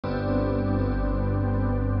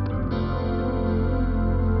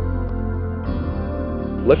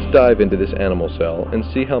Let's dive into this animal cell and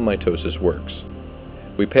see how mitosis works.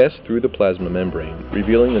 We pass through the plasma membrane,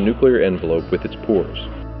 revealing the nuclear envelope with its pores.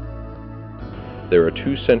 There are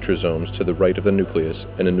two centrosomes to the right of the nucleus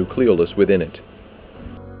and a nucleolus within it.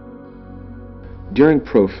 During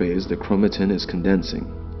prophase, the chromatin is condensing.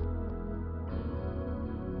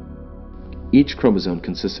 Each chromosome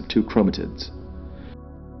consists of two chromatids.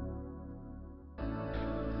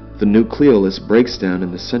 The nucleolus breaks down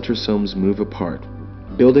and the centrosomes move apart,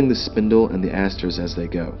 building the spindle and the asters as they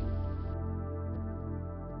go.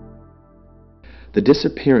 The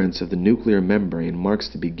disappearance of the nuclear membrane marks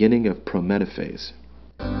the beginning of prometaphase.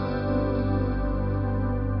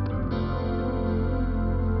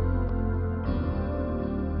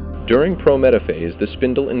 During prometaphase, the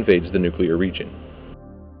spindle invades the nuclear region.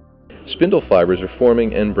 Spindle fibers are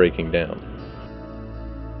forming and breaking down.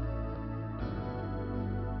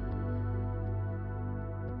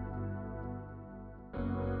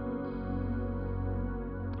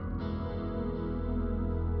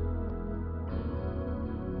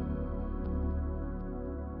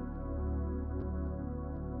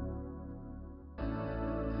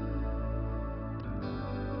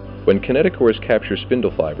 When kinetochores capture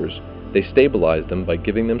spindle fibers, they stabilize them by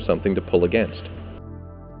giving them something to pull against.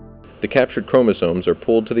 The captured chromosomes are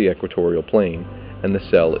pulled to the equatorial plane, and the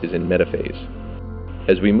cell is in metaphase.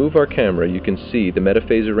 As we move our camera, you can see the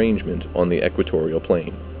metaphase arrangement on the equatorial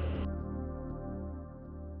plane.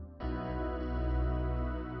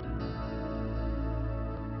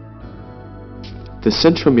 The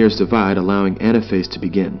centromeres divide, allowing anaphase to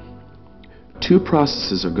begin. Two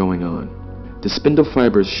processes are going on. The spindle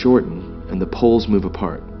fibers shorten and the poles move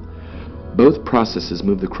apart. Both processes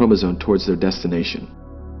move the chromosome towards their destination.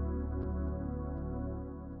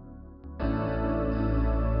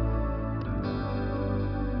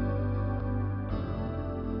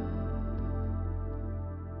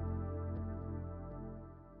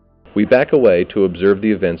 We back away to observe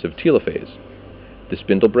the events of telophase. The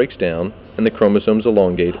spindle breaks down and the chromosomes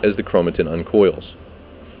elongate as the chromatin uncoils.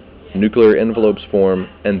 Nuclear envelopes form,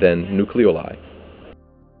 and then nucleoli.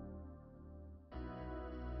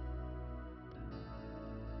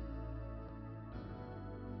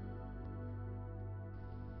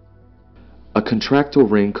 A contractile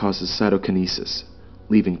ring causes cytokinesis,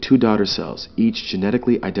 leaving two daughter cells, each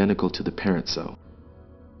genetically identical to the parent cell.